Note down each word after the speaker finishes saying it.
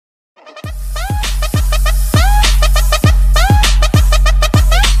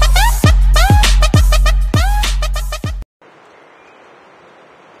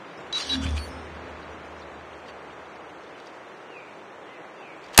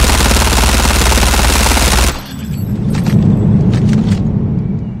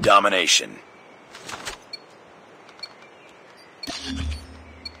domination.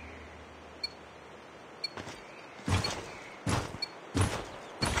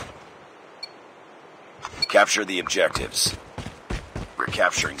 Capture the objectives. We're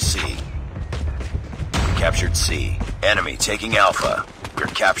capturing C. We captured C. Enemy taking Alpha. We're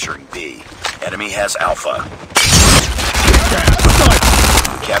capturing B. Enemy has Alpha.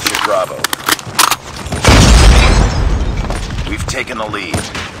 We captured Bravo. We've taken the lead.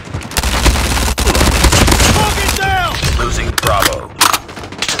 Target down! Losing Bravo.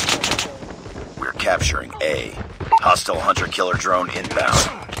 We're capturing A. Hostile hunter-killer drone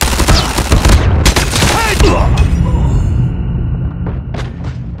inbound.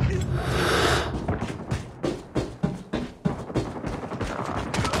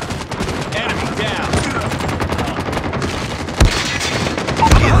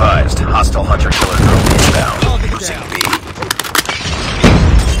 Hostile hunter-killer drone inbound. Losing B.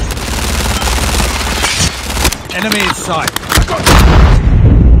 Enemy in sight.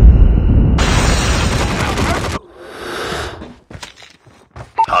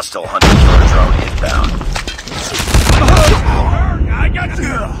 Hostile hunter-killer drone inbound. I got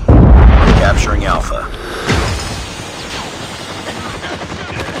you. Capturing Alpha.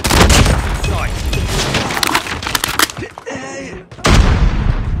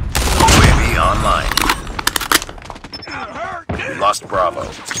 Online. We lost Bravo.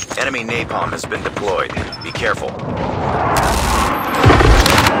 Enemy napalm has been deployed. Be careful.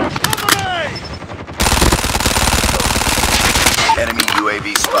 Enemy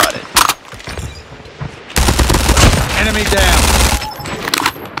UAV spotted. Enemy down.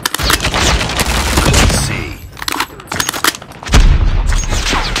 C.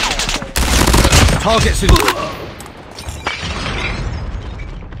 Targets in.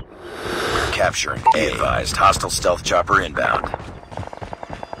 Capturing A. Advised. Hostile stealth chopper inbound.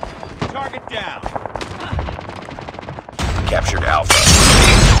 Target down. Captured Alpha.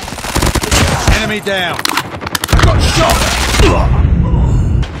 Enemy down. I got shot.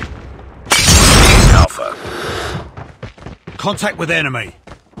 Alpha. Contact with enemy.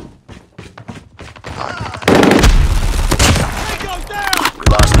 We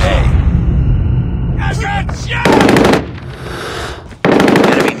lost A.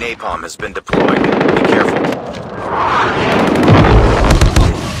 Enemy napalm has been deployed. Be careful.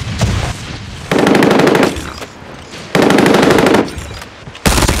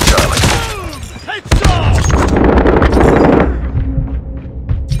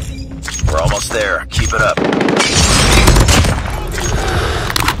 We're almost there. Keep it up.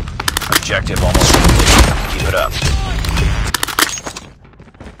 Objective almost complete. Keep it up.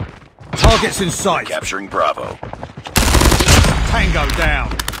 Targets in sight. Capturing Bravo. Tango down.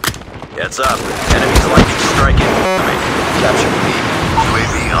 Heads up. Enemy's lightning strike incoming. Capture B.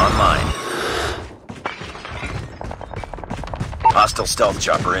 UAV online. Hostile stealth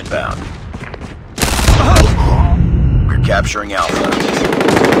chopper inbound. We're capturing Alpha.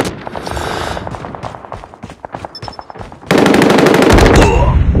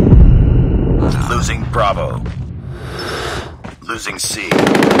 Losing Bravo. Losing C.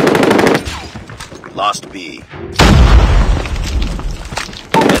 Lost B.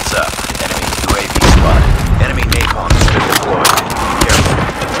 Heads up. Enemy UAV spotted. Enemy napalm has been deployed. Be careful.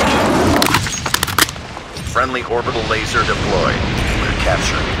 Friendly orbital laser deployed. We're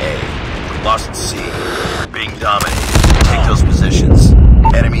capturing A. We lost C. We're being dominated. Take those positions.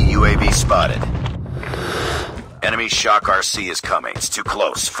 Enemy UAV spotted. Enemy shock RC is coming. It's too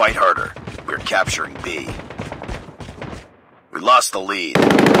close. Fight harder. We're capturing B. We lost the lead.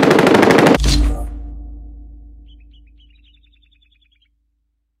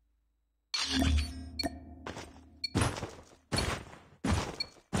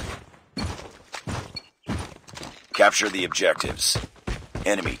 Capture the objectives.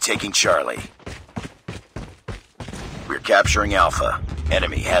 Enemy taking Charlie. We're capturing Alpha.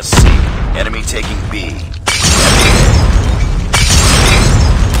 Enemy has C. Enemy taking B.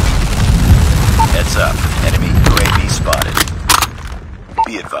 Heads up. Enemy UAV spotted.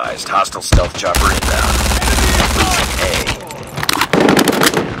 Be advised. Hostile stealth chopper inbound. Losing A.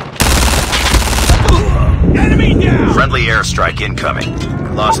 Enemy down! Friendly airstrike incoming.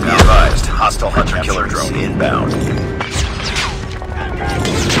 Lost. Be advised. Hostile hunter-killer drone inbound.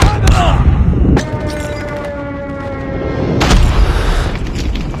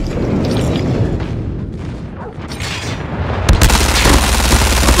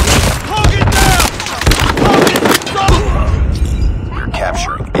 We're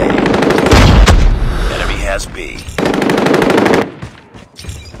capturing A. Enemy has B.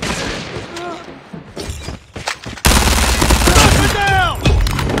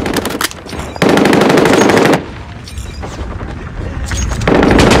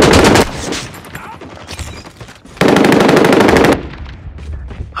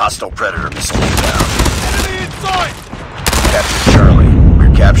 Hostile Predator missile inbound. Enemy in sight! Capture Charlie.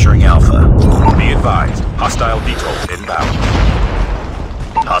 We're capturing Alpha. Be advised, hostile VTOL inbound.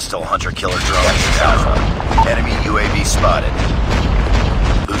 Hostile hunter-killer drone captured Alpha. Enemy UAV spotted.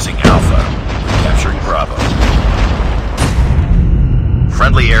 Losing Alpha. We're capturing Bravo.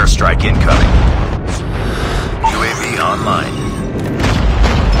 Friendly airstrike incoming. UAV online.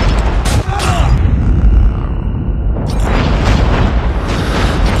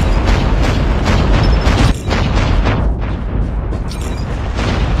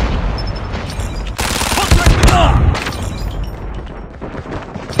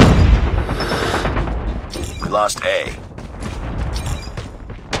 We lost A.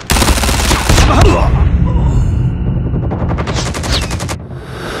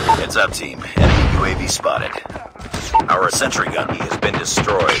 Heads up, team. Enemy UAV spotted. Our sentry gun has been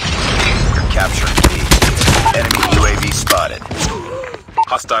destroyed. We're capturing B. Enemy UAV spotted.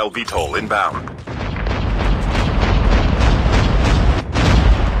 Hostile VTOL inbound.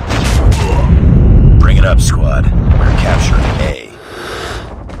 Bring it up, squad. We're capturing A.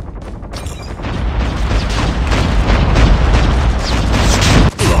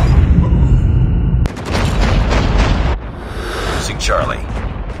 Losing Charlie.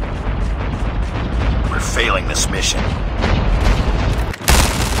 We're failing this mission.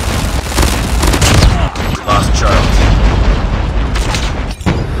 We lost Charlie.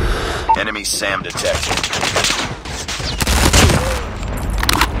 Enemy SAM detected.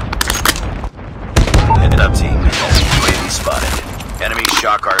 Head up, team. Enemy UAV spotted. Enemy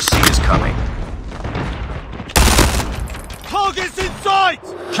Shock RC is coming. Targets in sight!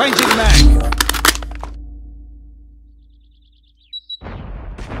 Changing mag!